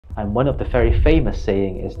And one of the very famous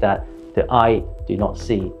saying is that the eye do not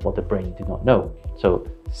see what the brain do not know. So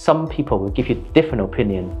some people will give you different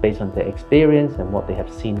opinions based on their experience and what they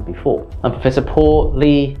have seen before. I'm Professor Paul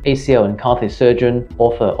Lee, ACL and cartilage surgeon,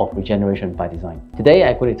 author of Regeneration by Design. Today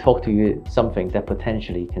I'm going to talk to you something that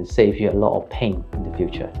potentially can save you a lot of pain in the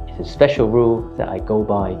future. It's a special rule that I go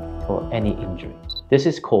by for any injury. This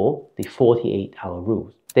is called the 48-hour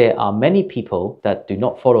rule. There are many people that do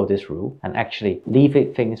not follow this rule and actually leave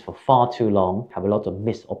things for far too long, have a lot of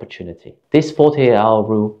missed opportunity. This 48-hour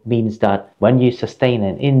rule means that when you sustain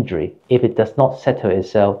an injury, if it does not settle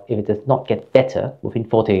itself, if it does not get better within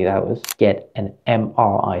 48 hours, get an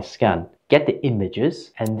MRI scan. Get the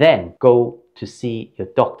images and then go to see your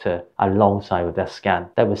doctor alongside with that scan.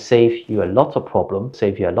 That will save you a lot of problems,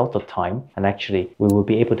 save you a lot of time, and actually we will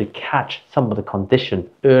be able to catch some of the condition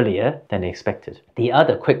earlier than expected. The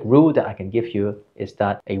other quick rule that I can give you is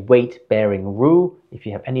that a weight bearing rule. If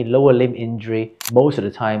you have any lower limb injury, most of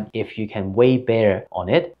the time if you can weight bear on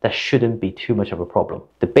it, that shouldn't be too much of a problem.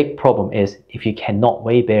 The big problem is if you cannot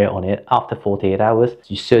weight bear on it after 48 hours,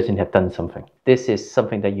 you certainly have done something. This is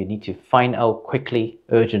something that you need to find out quickly,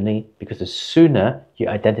 urgently, because the sooner you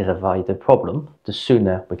identify the problem, the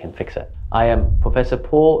sooner we can fix it. I am Professor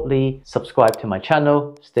Paul Lee. Subscribe to my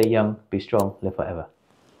channel. Stay young, be strong, live forever.